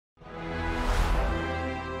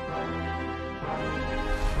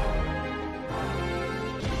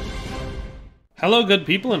Hello good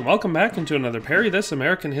people and welcome back into another Parry This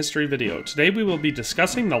American History video. Today we will be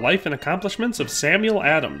discussing the life and accomplishments of Samuel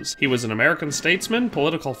Adams. He was an American statesman,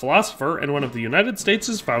 political philosopher, and one of the United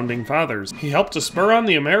States' founding fathers. He helped to spur on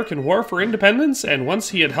the American War for Independence, and once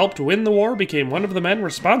he had helped win the war, became one of the men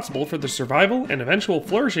responsible for the survival and eventual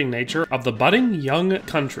flourishing nature of the budding young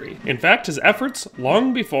country. In fact, his efforts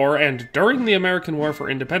long before and during the American War for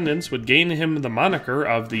Independence would gain him the moniker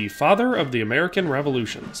of the Father of the American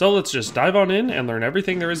Revolution. So let's just dive on in and learn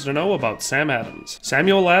everything there is to know about Sam Adams.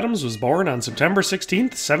 Samuel Adams was born on September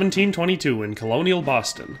 16th, 1722 in colonial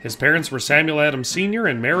Boston. His parents were Samuel Adams Sr.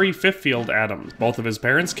 and Mary Fifield Adams. Both of his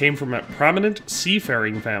parents came from prominent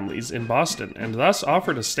seafaring families in Boston and thus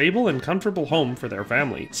offered a stable and comfortable home for their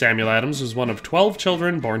family. Samuel Adams was one of 12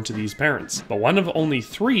 children born to these parents, but one of only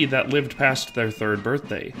 3 that lived past their 3rd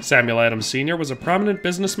birthday. Samuel Adams Sr. was a prominent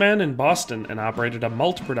businessman in Boston and operated a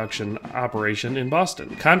malt production operation in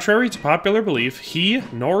Boston. Contrary to popular belief, he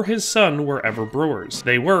nor his son were ever brewers.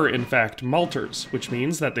 They were, in fact, malters, which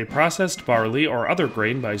means that they processed barley or other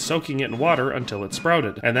grain by soaking it in water until it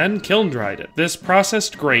sprouted, and then kiln-dried it. This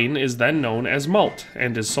processed grain is then known as malt,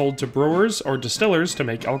 and is sold to brewers or distillers to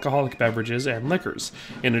make alcoholic beverages and liquors.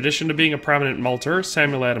 In addition to being a prominent malter,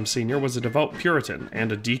 Samuel Adams Sr. was a devout Puritan,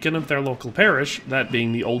 and a deacon of their local parish, that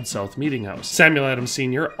being the Old South Meeting House. Samuel Adams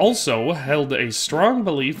Sr. also held a strong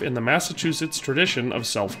belief in the Massachusetts tradition of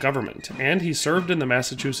self-government, and he served in the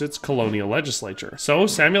Massachusetts colonial legislature. So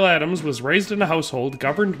Samuel Adams was raised in a household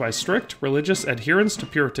governed by strict religious adherence to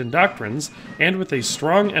Puritan doctrines and with a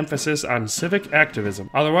strong emphasis on civic activism,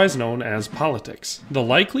 otherwise known as politics. The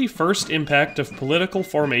likely first impact of political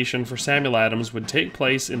formation for Samuel Adams would take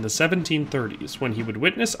place in the 1730s, when he would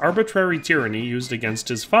witness arbitrary tyranny used against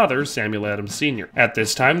his father, Samuel Adams Sr. At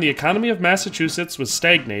this time, the economy of Massachusetts was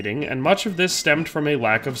stagnating, and much of this stemmed from a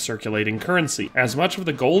lack of circulating currency, as much of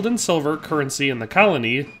the gold and silver currency in the colony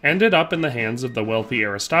ended up in the hands of the wealthy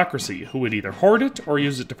aristocracy, who would either hoard it or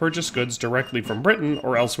use it to purchase goods directly from Britain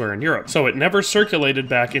or elsewhere in Europe. So it never circulated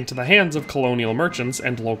back into the hands of colonial merchants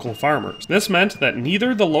and local farmers. This meant that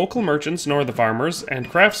neither the local merchants nor the farmers and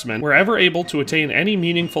craftsmen were ever able to attain any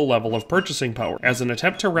meaningful level of purchasing power. As an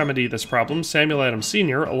attempt to remedy this problem, Samuel Adams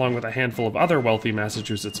Sr., along with a handful of other wealthy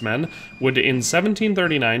Massachusetts men, would in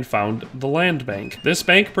 1739 found the Land Bank. This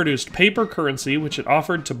bank produced paper currency which it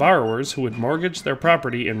offered to borrowers who would mortgage their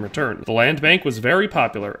property in return. The land bank was very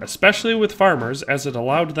popular, especially with farmers, as it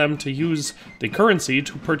allowed them to use the currency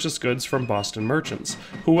to purchase goods from Boston merchants,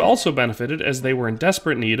 who also benefited as they were in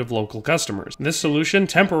desperate need of local customers. This solution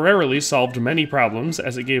temporarily solved many problems,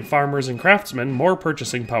 as it gave farmers and craftsmen more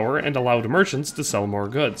purchasing power and allowed merchants to sell more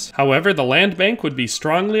goods. However, the land bank would be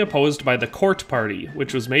strongly opposed by the court party,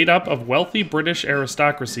 which was made up of wealthy British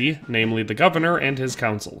aristocracy, namely the governor and his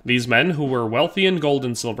council. These men, who were wealthy in gold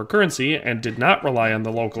and silver currency and did not rely on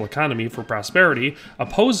the local economy for prosperity,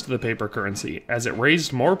 opposed the paper currency, as it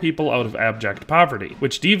raised more people out of abject poverty,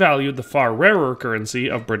 which devalued the far rarer currency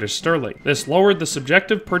of British sterling. This lowered the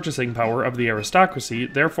subjective purchasing power of the aristocracy,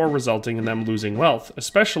 therefore resulting in them losing wealth,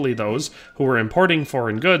 especially those who were importing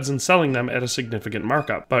foreign goods and selling them at a significant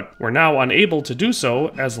markup, but were now unable to do so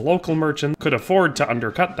as local merchants could afford to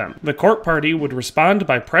undercut them. The court party would respond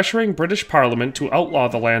by pressuring British Parliament to outlaw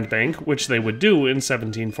the land bank, which they would do in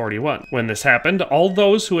 1741. When this happened, all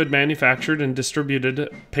those who had manufactured and distributed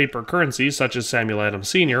paper currency, such as Samuel Adams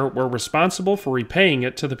Sr., were responsible for repaying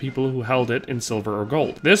it to the people who held it in silver or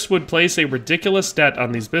gold. This would place a ridiculous debt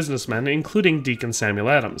on these businessmen, including Deacon Samuel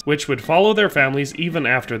Adams, which would follow their families even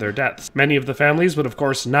after their deaths. Many of the families would of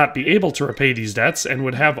course not be able to repay these debts and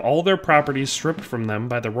would have all their properties stripped from them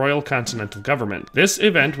by the Royal Continental Government. This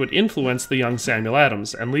event would influence the young Samuel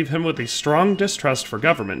Adams and leave him with a strong distrust for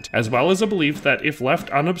government, as well as a belief that if left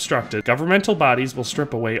unobstructed, governmental bodies will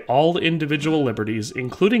strip away all individual liberties,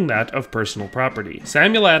 including that of personal property.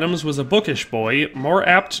 Samuel Adams was a bookish boy, more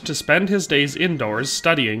apt to spend his days indoors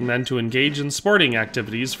studying than to engage in sporting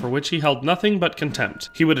activities for which he held nothing but contempt.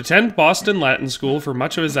 He would attend Boston Latin School for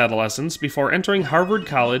much of his adolescence before entering Harvard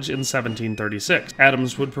College in 1736.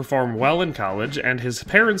 Adams would perform well in college, and his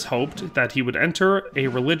parents hoped that he would enter a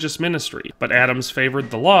religious ministry, but Adams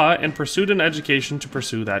favored the law and pursued an education to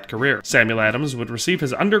pursue that career. Samuel Adams would receive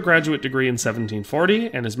his undergraduate degree in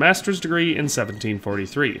 1740 and his master's degree in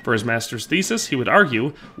 1743. For his master's thesis, he would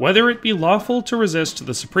argue whether it be lawful to resist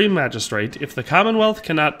the supreme magistrate if the Commonwealth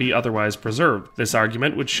cannot be otherwise preserved. This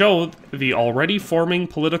argument would show the already forming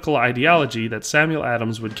political ideology that Samuel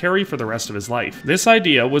Adams would carry for the rest of his life. This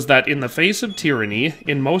idea was that in the face of tyranny,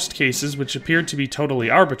 in most cases which appeared to be totally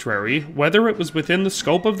arbitrary, whether it was within the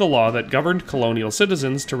scope of the law that governed colonial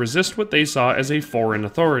citizens to resist what they saw as a foreign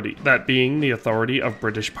authority, that being the authority of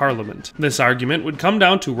British Parliament. Parliament. This argument would come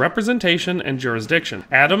down to representation and jurisdiction.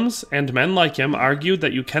 Adams and men like him argued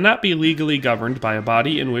that you cannot be legally governed by a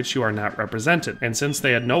body in which you are not represented, and since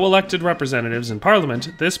they had no elected representatives in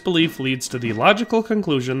Parliament, this belief leads to the logical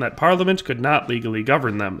conclusion that Parliament could not legally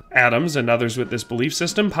govern them. Adams and others with this belief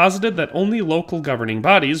system posited that only local governing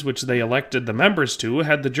bodies, which they elected the members to,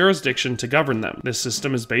 had the jurisdiction to govern them. This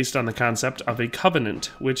system is based on the concept of a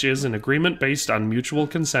covenant, which is an agreement based on mutual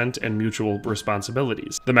consent and mutual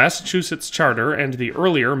responsibilities. The Massachusetts Charter and the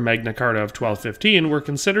earlier Magna Carta of 1215 were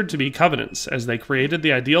considered to be covenants, as they created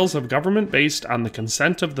the ideals of government based on the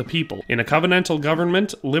consent of the people. In a covenantal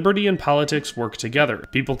government, liberty and politics work together.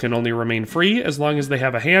 People can only remain free as long as they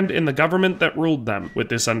have a hand in the government that ruled them. With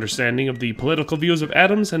this understanding of the political views of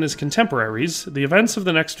Adams and his contemporaries, the events of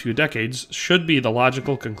the next few decades should be the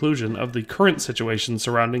logical conclusion of the current situation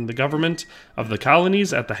surrounding the government of the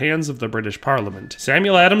colonies at the hands of the British Parliament.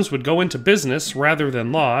 Samuel Adams would go into business rather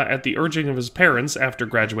than law at the urging of his parents after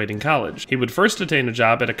graduating college. He would first attain a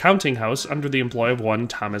job at a counting house under the employ of one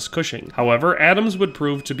Thomas Cushing. However, Adams would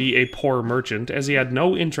prove to be a poor merchant, as he had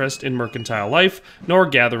no interest in mercantile life nor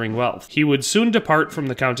gathering wealth. He would soon depart from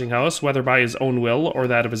the counting house, whether by his own will or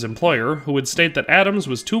that of his employer, who would state that Adams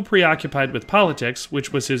was too preoccupied with politics,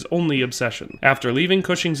 which was his only obsession. After leaving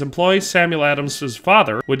Cushing's employ, Samuel Adams's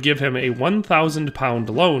father would give him a £1,000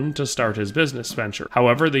 loan to start his business venture.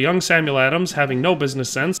 However, the young Samuel Adams, having no business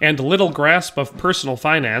sense and little grasp of personal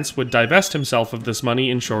finance, would divest himself of this money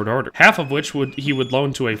in short order, half of which he would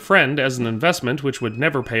loan to a friend as an investment which would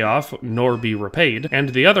never pay off nor be repaid, and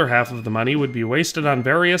the other half of the money would be wasted on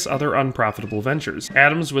various other unprofitable ventures.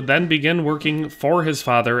 Adams would then begin working for his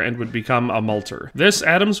father and would become a malter. This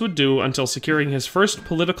Adams would do until securing his first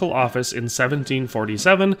political office in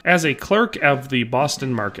 1747 as a clerk of the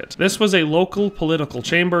Boston Market. This was a local political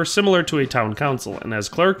chamber similar to a town council, and as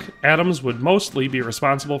clerk, Adams would mostly be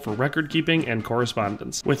responsible for record keeping and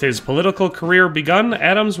correspondence. With his political career begun,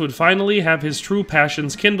 Adams would finally have his true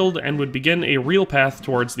passions kindled and would begin a real path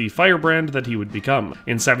towards the firebrand that he would become.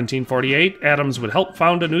 In 1748, Adams would help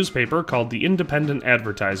found a newspaper called the Independent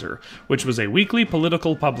Advertiser, which was a weekly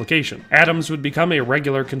political publication. Adams would become a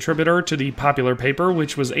regular contributor to the popular paper,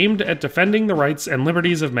 which was aimed at defending the rights and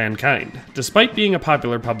liberties of mankind. Despite being a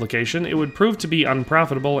popular publication, it would prove to be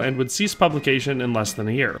unprofitable and would cease publication in less than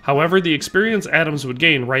a year. However, the experience Adams would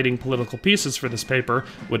gain writing political pieces for this paper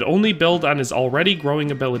would only build on his already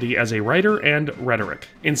growing ability as a writer and rhetoric.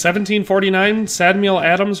 In 1749, Samuel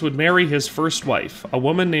Adams would marry his first wife, a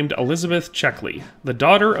woman named Elizabeth Checkley, the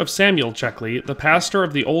daughter of Samuel Checkley, the pastor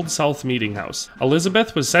of the Old South Meeting House.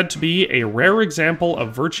 Elizabeth was said to be a rare example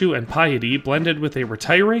of virtue and piety blended with a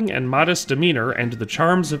retiring and modest demeanor and the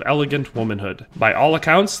charms of elegant womanhood. By all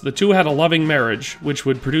accounts, the two had a loving marriage, which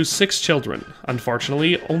would produce 6 children.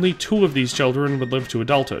 Unfortunately, only 2 of these children would live to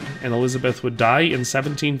adulthood, and Elizabeth would die in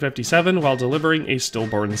 1757 while delivering a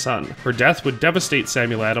stillborn son. Her death would devastate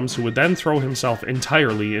Samuel Adams, who would then throw himself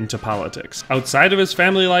entirely into politics. Outside of his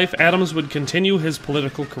family life, Adams would continue his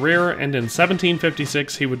political career, and in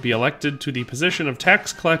 1756 he would be elected to the position of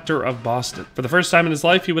tax collector of Boston. For the first time in his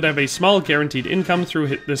life, he would have a small guaranteed income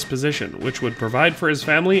through this position, which would provide for his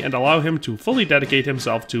family and allow him to fully dedicate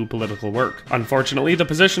himself to political work. Unfortunately, the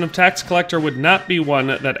position of tax collector would not be one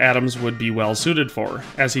that Adams would be well suited for,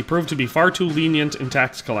 as he proved to be far too lenient in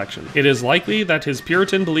tax collection. It is likely that his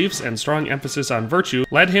Puritan beliefs and strong emphasis on virtue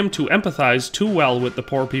led him to empathize too well with the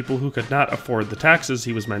poor people who could not afford the taxes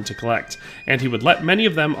he was meant to collect, and he would let many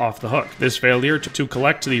of them off the hook. This failure to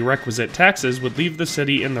collect the requisite taxes would leave the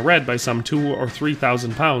city in the red by some £2,000 or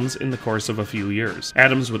 £3,000 in the course of a few years.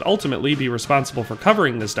 Adams would ultimately be responsible for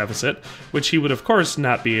covering this deficit, which he would of course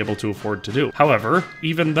not be able to afford to do. However,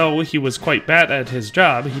 even though he was quite bad at his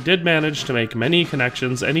job, he did manage to make many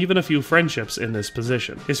connections and even a few friendships in this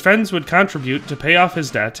position. His friends would contribute to pay off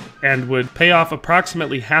his debt and would pay off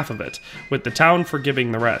approximately half of it, with the town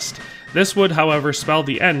forgiving the rest. This would, however, spell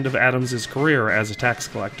the end of Adams's career as a tax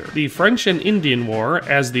collector. The French and Indian War,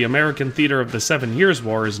 as the American theater of the 7 Years'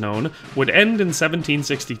 War is known, would end in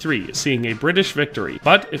 1763, seeing a British victory,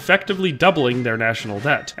 but effectively doubling their national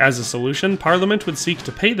debt. As a solution, Parliament would seek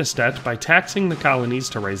to pay this debt by taxing the colonies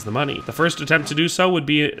to raise the money. The first attempt to do so would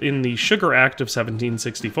be in the Sugar Act of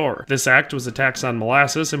 1764. This act was a tax on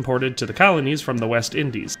molasses imported to the colonies from the West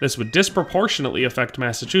Indies. This would disproportionately affect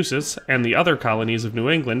Massachusetts and the other colonies of New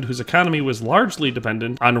England, whose economy was largely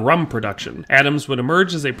dependent on rum production. Adams would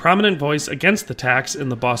emerge as a prominent voice against the tax in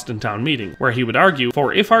the Boston town meeting, where he would argue,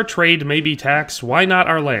 "For if our trade may be taxed, why not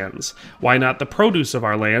our lands? Why not the produce of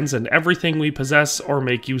our lands and everything we possess or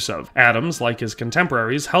make use of?" Adams, like his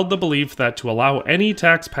contemporaries, held the belief that to allow any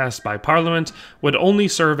tax passed by Parliament would only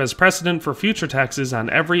serve as precedent for future future taxes on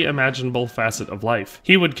every imaginable facet of life.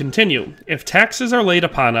 He would continue, "If taxes are laid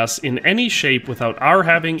upon us in any shape without our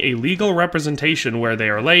having a legal representation where they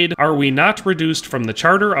are laid, are we not reduced from the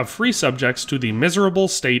charter of free subjects to the miserable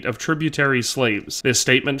state of tributary slaves? This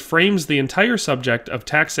statement frames the entire subject of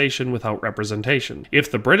taxation without representation.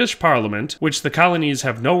 If the British Parliament, which the colonies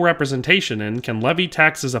have no representation in, can levy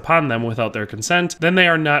taxes upon them without their consent, then they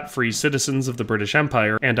are not free citizens of the British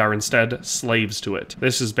Empire and are instead slaves to it.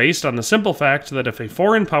 This is based on the simple fact that if a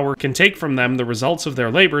foreign power can take from them the results of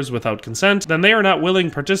their labors without consent, then they are not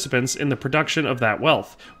willing participants in the production of that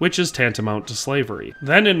wealth, which is tantamount to slavery."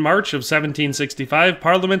 Then in March of 1765,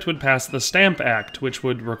 Parliament would pass the Stamp Act, which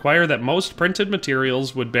would require that most printed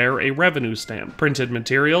materials would bear a revenue stamp. Printed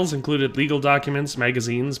materials included legal documents,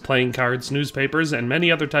 magazines, playing cards, newspapers, and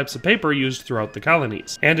many other types of paper used throughout the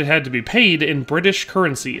colonies. And it had to be paid in British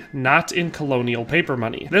currency, not in colonial paper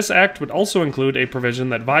money. This act would also include a provision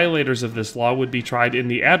that violators of this law would be tried in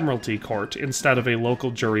the Admiralty Court instead of a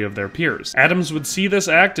local jury of their peers. Adams would see this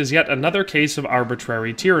act as yet another case of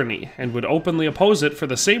arbitrary tyranny, and would openly oppose it for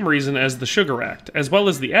the same reason as the Sugar Act, as well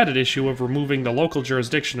as the added issue of removing the local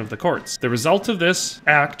jurisdiction of the courts. The result of this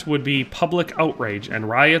act would be public outrage and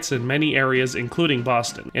riots in many areas, including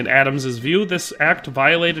Boston. In Adams's view, this act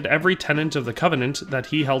violated every tenet of the covenant that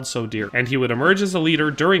he held so dear, and he would emerge as a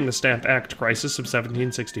leader during the Stamp Act crisis of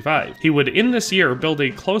 1765. He would in this year build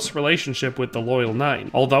a close relationship with the Loyal Nine,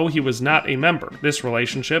 although he was not a member. This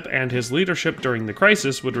relationship and his leadership during the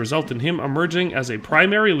crisis would result in him emerging as a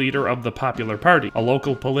primary leader of the Popular Party, a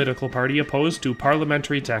local political party opposed to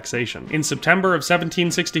parliamentary taxation. In September of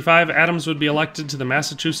 1765, Adams would be elected to the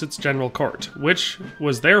Massachusetts General Court, which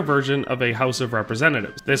was their version of a House of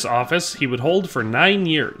Representatives. This office he would hold for 9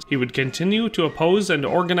 years. He would continue to oppose and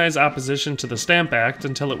organize opposition to the Stamp Act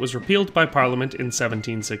until it was repealed by Parliament in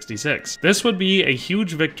 1766. This would be a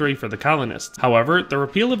huge victory for the colonists. However, the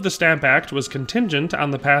repeal of the Stamp Act was contingent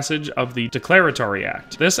on the passage of the Declaratory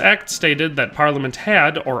Act. This act stated that Parliament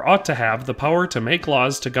had, or ought to have, the power to make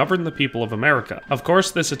laws to govern the people of America. Of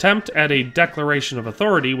course, this attempt at a declaration of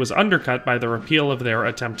authority was undercut by the repeal of their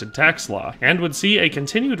attempted tax law, and would see a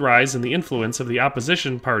continued rise in the influence of the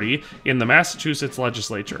opposition party in the Massachusetts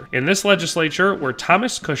legislature. In this legislature were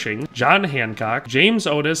Thomas Cushing, John Hancock, James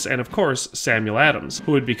Otis, and of course, Samuel Adams,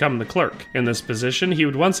 who would become the clerk. In this position, he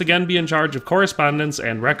would once again be in charge of correspondence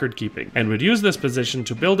and record keeping, and would use this position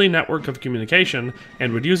to build a network of communication,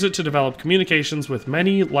 and would use it to develop communications with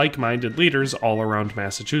many like-minded leaders all around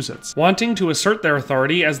Massachusetts. Wanting to assert their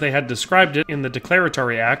authority as they had described it in the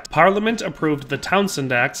Declaratory Act, Parliament approved the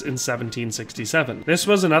Townshend Acts in 1767. This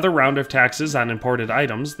was another round of taxes on imported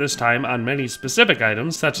items, this time on many specific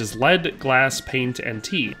items such as lead, glass, paint, and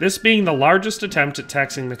tea, this being the largest attempt at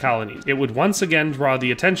taxing the colonies. It would once again draw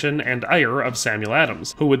the attention and ire of Samuel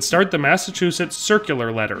Adams, who would start the Massachusetts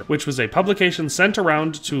Circular Letter, which was a publication sent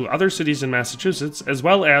around to other cities in Massachusetts as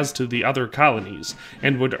well as to the other colonies,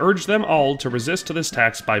 and would urge them all to resist this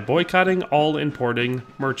tax by boycotting all importing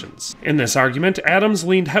merchants. In this argument, Adams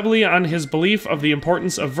leaned heavily on his belief of the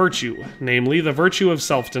importance of virtue, namely the virtue of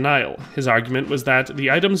self-denial. His argument was that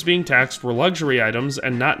the items being taxed were luxury items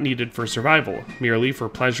and not needed for survival, merely for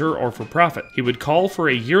pleasure or for profit. He would call for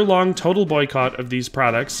a year-long total boycott of these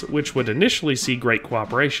products, which would initially see great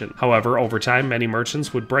cooperation. However, over time, many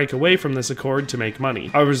merchants would break away from this accord to make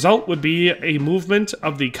money. A result would be a movement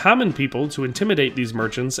of the common people to intimidate these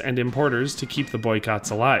merchants and importers to keep the boycotts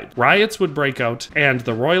alive. Riots would break out, and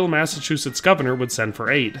the Royal Massachusetts governor would send for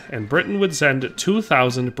aid, and Britain would send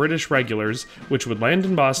 2,000 British regulars, which would land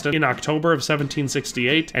in Boston in October of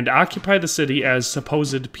 1768 and occupy the city as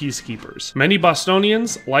supposed peacekeepers. Many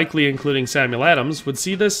Bostonians, likely including Samuel Adams, would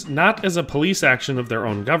see this not as a police action of their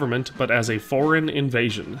own government, but as a foreign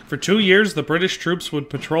invasion. For 2 years, the British troops would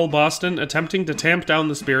patrol Boston, attempting to tamp down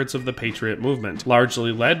the spirits of the Patriot movement,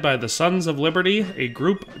 largely led by the Sons of Liberty, a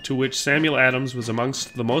group to which Samuel Adams was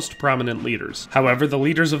amongst the most prominent leaders. However, the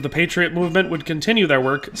leaders of the Patriot movement would continue their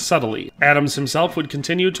work subtly. Adams himself would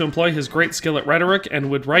continue to employ his great skill at rhetoric and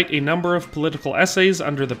would write a number of political essays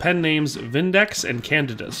under the pen names Vindex and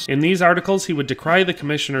Candidus. In these articles, he would decry the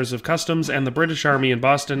commissioners of customs and the British Army in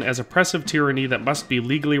Boston as oppressive tyranny that must be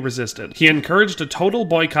legally resisted. He encouraged a total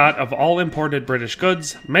boycott of all imported British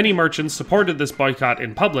goods. Many merchants supported this boycott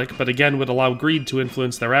in public, but again would allow greed to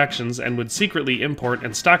influence their actions and would secretly import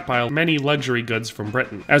and stockpile many luxury goods from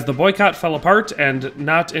Britain. As the boycott fell apart and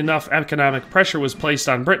not enough economic pressure was placed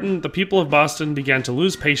on Britain, the people of Boston began to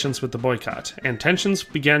lose patience with the boycott, and tensions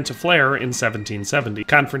began to flare in 1770.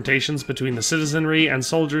 Confrontations between the citizenry and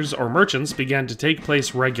soldiers or merchants began to take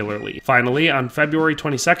place regularly. Finally, on February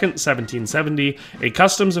 22, 1770, a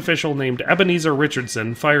customs official named Ebenezer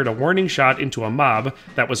Richardson fired fired a warning shot into a mob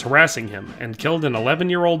that was harassing him and killed an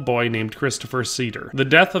 11-year-old boy named Christopher Cedar. The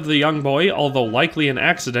death of the young boy, although likely an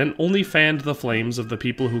accident, only fanned the flames of the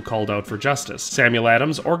people who called out for justice. Samuel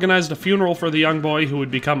Adams organized a funeral for the young boy who would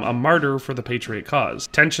become a martyr for the Patriot cause.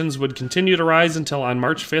 Tensions would continue to rise until on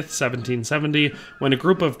March 5th, 1770, when a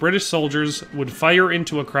group of British soldiers would fire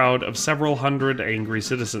into a crowd of several hundred angry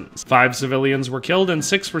citizens. 5 civilians were killed and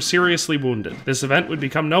 6 were seriously wounded. This event would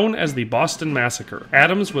become known as the Boston Massacre.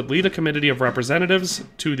 Adams would lead a committee of representatives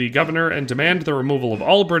to the governor and demand the removal of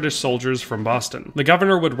all British soldiers from Boston. The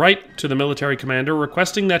governor would write to the military commander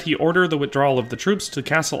requesting that he order the withdrawal of the troops to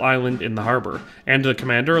Castle Island in the harbor, and the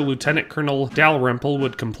commander, Lieutenant Colonel Dalrymple,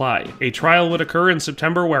 would comply. A trial would occur in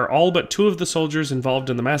September where all but 2 of the soldiers involved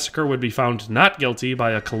in the massacre would be found not guilty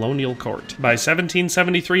by a colonial court. By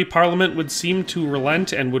 1773, Parliament would seem to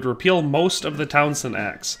relent and would repeal most of the Townshend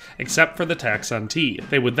Acts, except for the tax on tea.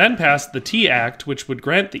 They would then pass the Tea Act, which would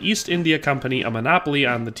grant the East India Company a monopoly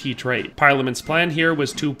on the tea trade. Parliament's plan here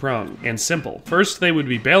was two-pronged and simple. First, they would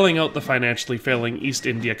be bailing out the financially failing East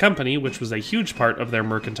India Company, which was a huge part of their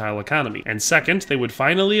mercantile economy. And second, they would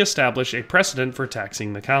finally establish a precedent for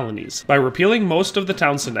taxing the colonies. By repealing most of the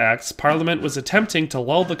Townshend Acts, Parliament was attempting to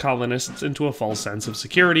lull the colonists into a false sense of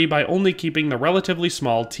security by only keeping the relatively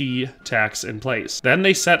small tea tax in place. Then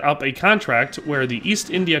they set up a contract where the East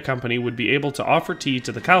India Company would be able to offer tea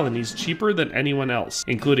to the colonies cheaper than anyone else,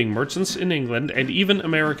 including merchants in England and even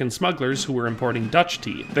American smugglers who were importing Dutch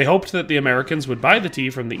tea. They hoped that the Americans would buy the tea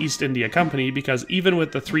from the East India Company because even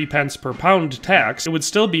with the 3 pence per pound tax, it would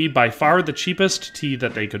still be by far the cheapest tea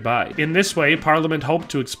that they could buy. In this way, Parliament hoped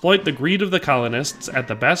to exploit the greed of the colonists at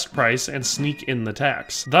the best price and sneak in the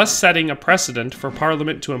tax, thus setting a precedent for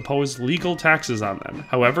Parliament to impose legal taxes on them.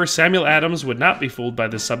 However, Samuel Adams would not be fooled by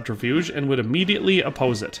this subterfuge and would immediately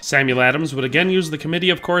oppose it. Samuel Adams would again use the Committee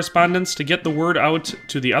of Correspondence to get the word out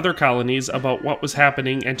to the other colonies about what was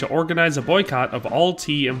happening and to organize a boycott of all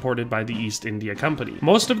tea imported by the East India Company.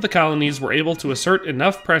 Most of the colonies were able to assert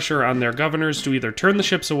enough pressure on their governors to either turn the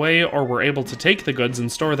ships away or were able to take the goods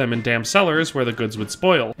and store them in damp cellars where the goods would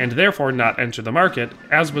spoil, and therefore not enter the market,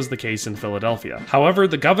 as was the case in Philadelphia. However,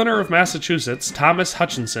 the governor of Massachusetts, Thomas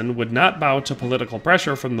Hutchinson, would not bow to political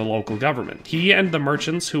pressure from the local government. He and the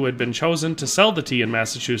merchants who had been chosen to sell the tea in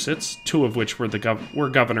Massachusetts, 2 of which were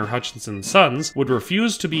Governor Hutchinson's sons, would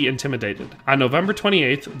refuse to be intimidated. On November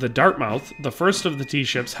 28th, the Dartmouth, the first of the tea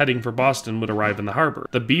ships heading for Boston, would arrive in the harbor.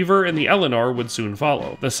 The Beaver and the Eleanor would soon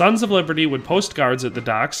follow. The Sons of Liberty would post guards at the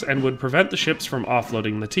docks and would prevent the ships from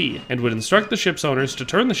offloading the tea, and would instruct the ship's owners to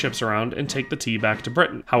turn the ships around and take the tea back to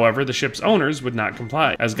Britain. However, the ship's owners would not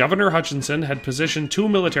comply, as Governor Hutchinson had positioned 2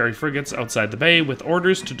 military frigates outside the bay with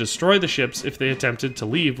orders to destroy the ships if they attempted to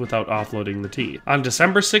leave without offloading the tea. On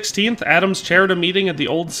December 16th, Adams chaired a meeting at the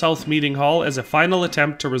Old South Meeting Hall as a final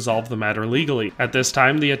attempt to resolve the matter legally. At this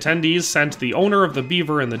time, the attendees sent the owner of the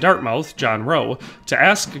Beaver and the Dartmouth, John Rowe, to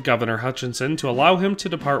ask Governor Hutchinson to allow him to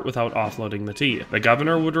depart without offloading the tea. The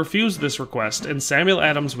governor would refuse this request, and Samuel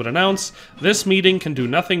Adams would announce, "This meeting can do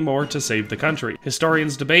nothing more to save the country."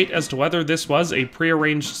 Historians debate as to whether this was a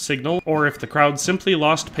prearranged signal or if the crowd simply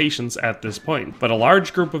lost patience at this point, but a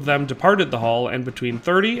large group of them departed the hall, and between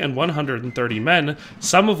 30 and 130 men,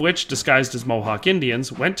 some of which disguised as Mohawk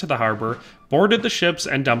Indians, went to the harbor, boarded the ships,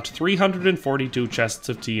 and dumped 342 chests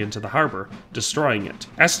of tea into the harbor, destroying it.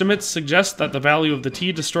 Estimates suggest that the value of the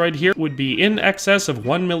tea destroyed here would be in excess of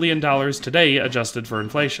 $1 million today, adjusted for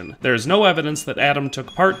inflation. There is no evidence that Adams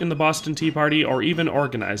took part in the Boston Tea Party or even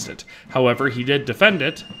organized it. However, he did defend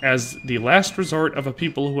it as the last resort of a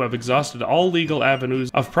people who have exhausted all legal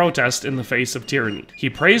avenues of protest in the face of tyranny. He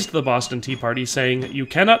praised the Boston Tea Party, saying, "You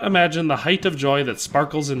cannot imagine the height of joy that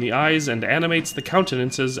sparkles in the eyes and animates the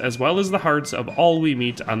countenances as well as the hearts of all we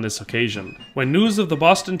meet on this occasion." When news of the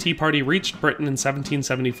Boston Tea Party reached Britain in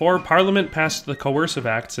 1774, Parliament passed the Coercive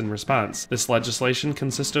Acts in response. This legislation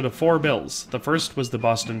consisted of 4 bills. The first was the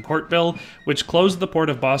Boston Port Bill, which closed the port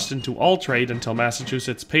of Boston to all trade until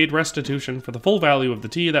Massachusetts paid restitution for the full value of the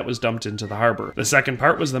tea that was dumped into the harbor. The second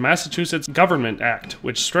part was the Massachusetts Government Act,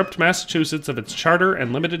 which stripped Massachusetts of its charter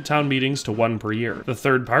and limited town meetings to 1 per year. The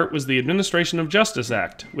third part was the Administration of Justice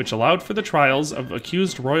Act, which allowed for the trials of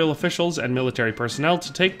accused royal officials and military personnel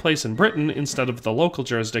to take place in Britain instead of the local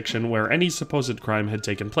jurisdiction where any supposed crime had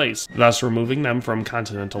taken place, thus removing them from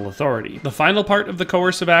continental authority. The final part of the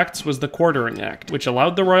Coercive Acts was the Quartering Act, which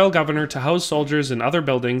allowed the royal governor to house soldiers in other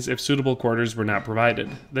buildings if suitable quarters were not provided.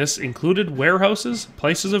 This included warehouses,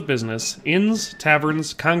 places of business, inns,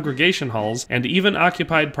 taverns, congregation halls, and even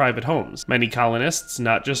occupied private homes. Many colonists,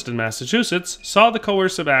 not just in Massachusetts, saw the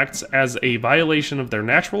Coercive Acts as a violation of their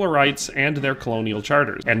natural rights and their colonial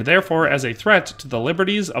charters, and therefore as a a threat to the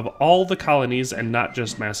liberties of all the colonies and not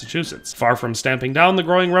just Massachusetts. Far from stamping down the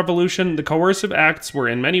growing revolution, the coercive acts were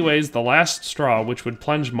in many ways the last straw which would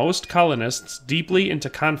plunge most colonists deeply into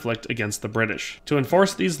conflict against the British. To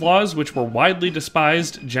enforce these laws, which were widely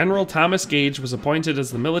despised, General Thomas Gage was appointed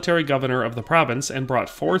as the military governor of the province and brought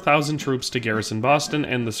 4,000 troops to garrison Boston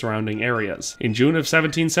and the surrounding areas. In June of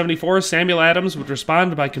 1774, Samuel Adams would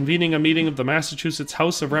respond by convening a meeting of the Massachusetts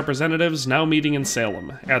House of Representatives, now meeting in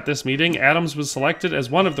Salem. At this meeting, Adams was selected as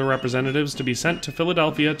one of the representatives to be sent to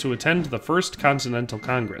Philadelphia to attend the First Continental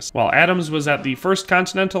Congress. While Adams was at the First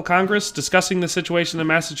Continental Congress discussing the situation in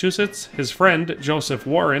Massachusetts, his friend, Joseph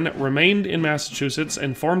Warren, remained in Massachusetts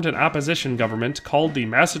and formed an opposition government called the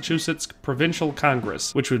Massachusetts Provincial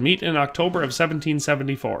Congress, which would meet in October of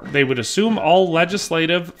 1774. They would assume all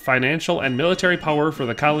legislative, financial, and military power for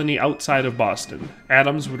the colony outside of Boston.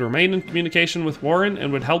 Adams would remain in communication with Warren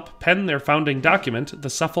and would help pen their founding document, the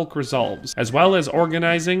Suffolk Resolves, as well as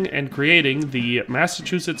organizing and creating the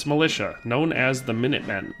Massachusetts Militia, known as the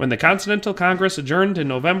Minutemen. When the Continental Congress adjourned in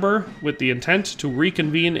November with the intent to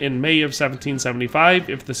reconvene in May of 1775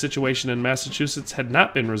 if the situation in Massachusetts had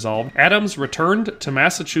not been resolved, Adams returned to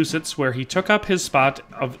Massachusetts, where he took up his spot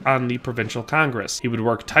on the Provincial Congress. He would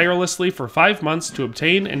work tirelessly for 5 months to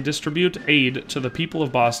obtain and distribute aid to the people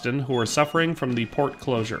of Boston who were suffering from the port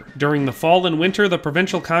closure. During the fall and winter, the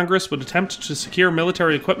Provincial Congress would attempt to secure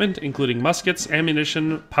military equipment, including muskets,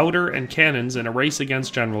 ammunition, powder, and cannons, in a race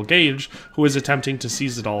against General Gage, who was attempting to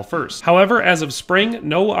seize it all first. However, as of spring,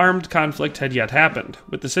 no armed conflict had yet happened.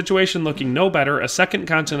 With the situation looking no better, a Second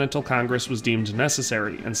Continental Congress was deemed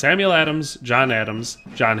necessary, and Samuel Adams, John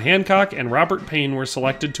Hancock, and Robert Payne were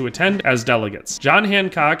selected to attend as delegates. John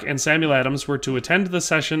Hancock and Samuel Adams were to attend the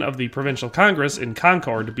session of the Provincial Congress in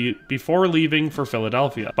Concord before leaving for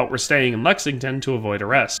Philadelphia, but were staying in Lexington to avoid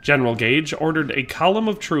arrest. General Gage ordered a column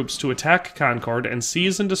of troops to attack Concord and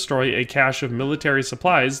seize and destroy a cache of military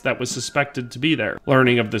supplies that was suspected to be there.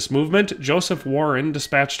 Learning of this movement, Joseph Warren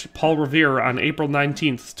dispatched Paul Revere on April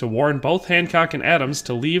 19th to warn both Hancock and Adams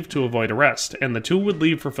to leave to avoid arrest, and the two would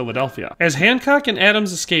leave for Philadelphia. As Hancock and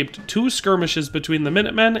Adams escaped, 2 skirmishes between the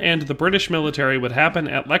Minutemen and the British military would happen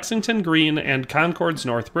at Lexington Green and Concord's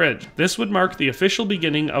North Bridge. This would mark the official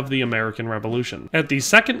beginning of the American Revolution. At the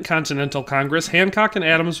Second Continental Congress, Hancock and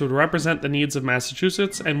Adams would represent the needs of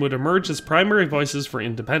Massachusetts and would emerge as primary voices for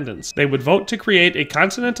independence. They would vote to create a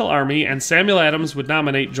Continental Army, and Samuel Adams would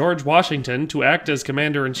nominate George Washington to act as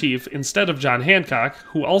commander-in-chief instead of John Hancock,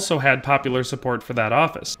 who also had popular support for that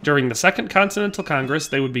office. During the Second Continental Congress,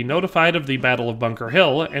 they would be notified of the Battle of Bunker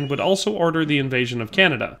Hill and would also order the invasion of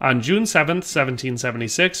Canada. On June 7th,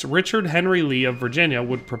 1776, Richard Henry Lee of Virginia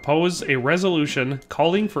would propose a resolution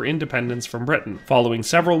calling for independence from Britain. Following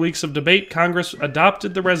several weeks of debate, Congress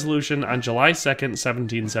adopted the resolution on July 2nd,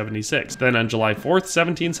 1776. Then on July 4th,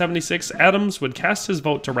 1776, Adams would cast his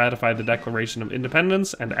vote to ratify the Declaration of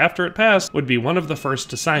Independence, and after it passed, would be one of the first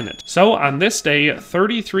to sign it. So on this day,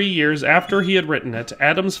 33 years after he had written it,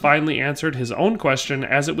 Adams finally answered his own question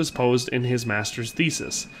as it was posed in his master's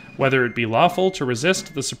thesis: whether it be lawful to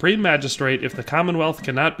resist the supreme magistrate if the Commonwealth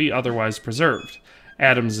cannot be otherwise preserved.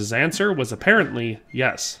 Adams's answer was apparently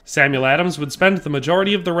yes. Samuel Adams would spend the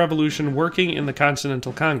majority of the Revolution working in the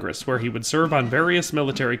Continental Congress, where he would serve on various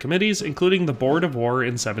military committees, including the Board of War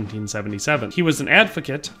in 1777. He was an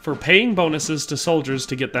advocate for paying bonuses to soldiers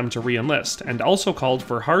to get them to re-enlist, and also called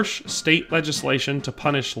for harsh state legislation to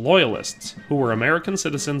punish loyalists, who were American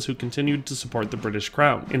citizens who continued to support the British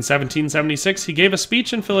Crown. In 1776, he gave a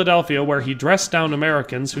speech in Philadelphia where he dressed down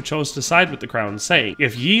Americans who chose to side with the Crown, saying,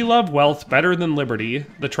 "If ye love wealth better than liberty,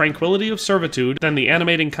 the tranquility of servitude, than the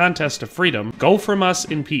animating contest of freedom, go from us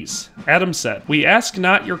in peace." Adams said, "We ask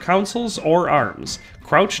not your counsels or arms.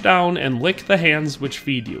 Crouch down and lick the hands which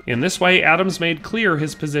feed you." In this way, Adams made clear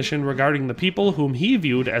his position regarding the people whom he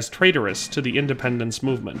viewed as traitorous to the independence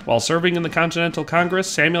movement. While serving in the Continental Congress,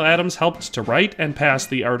 Samuel Adams helped to write and pass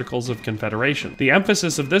the Articles of Confederation. The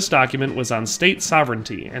emphasis of this document was on state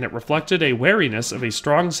sovereignty, and it reflected a wariness of a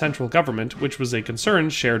strong central government, which was a concern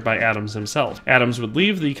shared by Adams himself. Adams would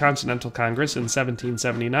leave the Continental Congress in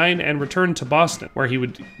 1779 and return to Boston, where he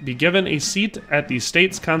would be given a seat at the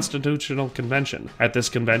state's Constitutional Convention. At this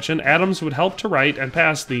convention, Adams would help to write and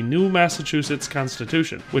pass the new Massachusetts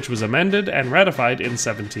Constitution, which was amended and ratified in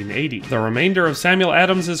 1780. The remainder of Samuel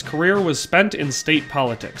Adams's career was spent in state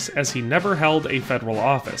politics, as he never held a federal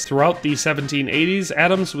office. Throughout the 1780s,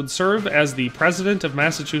 Adams would serve as the president of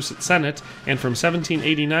Massachusetts Senate, and from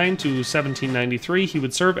 1789 to 1793, he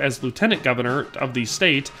would serve as lieutenant governor of the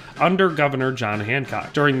state under Governor John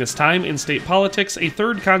Hancock. During this time in state politics, a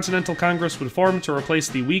third Continental Congress would form to replace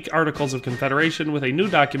the weak Articles of Confederation with a a new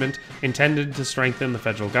document intended to strengthen the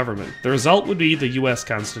federal government. The result would be the U.S.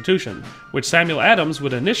 Constitution, which Samuel Adams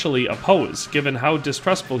would initially oppose, given how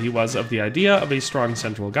distrustful he was of the idea of a strong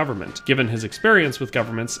central government, given his experience with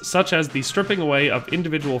governments such as the stripping away of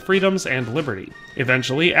individual freedoms and liberty.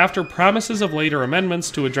 Eventually, after promises of later amendments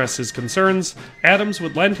to address his concerns, Adams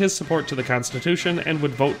would lend his support to the Constitution and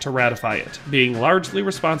would vote to ratify it, being largely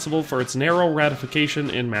responsible for its narrow ratification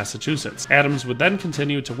in Massachusetts. Adams would then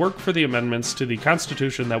continue to work for the amendments to the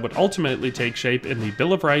Constitution that would ultimately take shape in the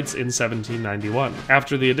Bill of Rights in 1791.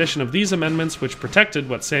 After the addition of these amendments, which protected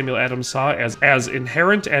what Samuel Adams saw as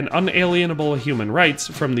inherent and unalienable human rights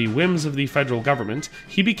from the whims of the federal government,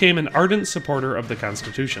 he became an ardent supporter of the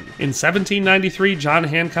Constitution. In 1793, John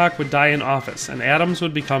Hancock would die in office, and Adams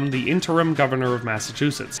would become the interim governor of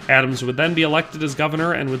Massachusetts. Adams would then be elected as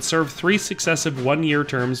governor and would serve 3 successive one-year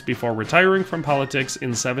terms before retiring from politics in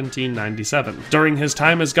 1797. During his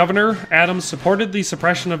time as governor, Adams supported the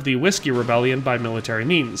suppression of the Whiskey Rebellion by military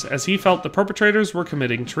means, as he felt the perpetrators were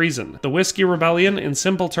committing treason. The Whiskey Rebellion, in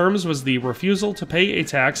simple terms, was the refusal to pay a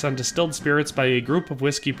tax on distilled spirits by a group of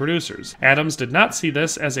whiskey producers. Adams did not see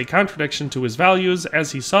this as a contradiction to his values,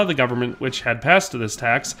 as he saw the government which had passed this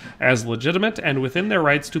tax as legitimate and within their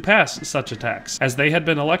rights to pass such a tax, as they had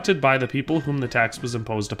been elected by the people whom the tax was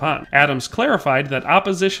imposed upon. Adams clarified that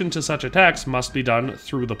opposition to such a tax must be done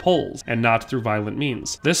through the polls, and not through violent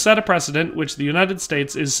means. This set a precedent which the United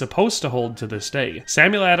States is supposed to hold to this day.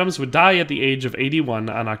 Samuel Adams would die at the age of 81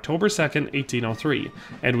 on October 2nd, 1803,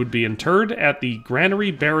 and would be interred at the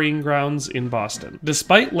Granary Burying Grounds in Boston.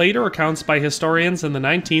 Despite later accounts by historians in the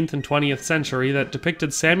 19th and 20th century that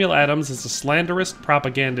depicted Samuel Adams as a slanderous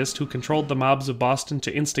propagandist who controlled the mobs of Boston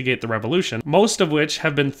to instigate the revolution, most of which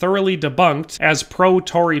have been thoroughly debunked as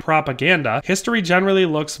pro-Tory propaganda, history generally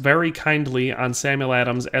looks very kindly on Samuel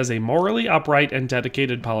Adams as a morally upright and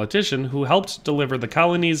dedicated politician who helped deliver the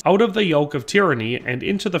colonies out of the yoke of tyranny and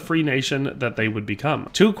into the free nation that they would become.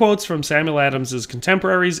 2 quotes from Samuel Adams's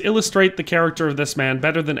contemporaries illustrate the character of this man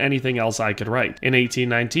better than anything else I could write. In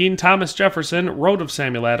 1819, Thomas Jefferson wrote of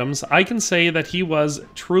Samuel Adams, "I can say that he was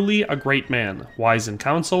truly a great man, wise in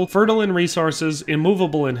counsel, fertile in resources,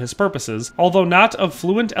 immovable in his purposes. Although not of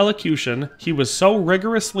fluent elocution, he was so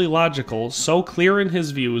rigorously logical, so clear in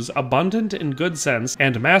his views, abundant in good sense,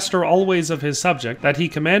 and master always of his subject, that he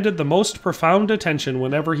commanded the most profound attention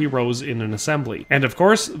whenever he rose in an assembly." And of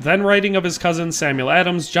course, then writing of his cousin Samuel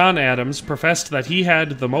Adams, John Adams professed that he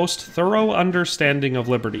had the most thorough understanding of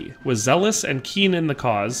liberty, was zealous and keen in the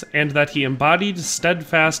cause, and that he embodied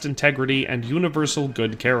steadfast integrity and universal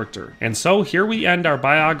good character. And so here we end our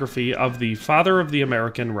biography of the father of the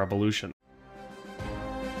American Revolution.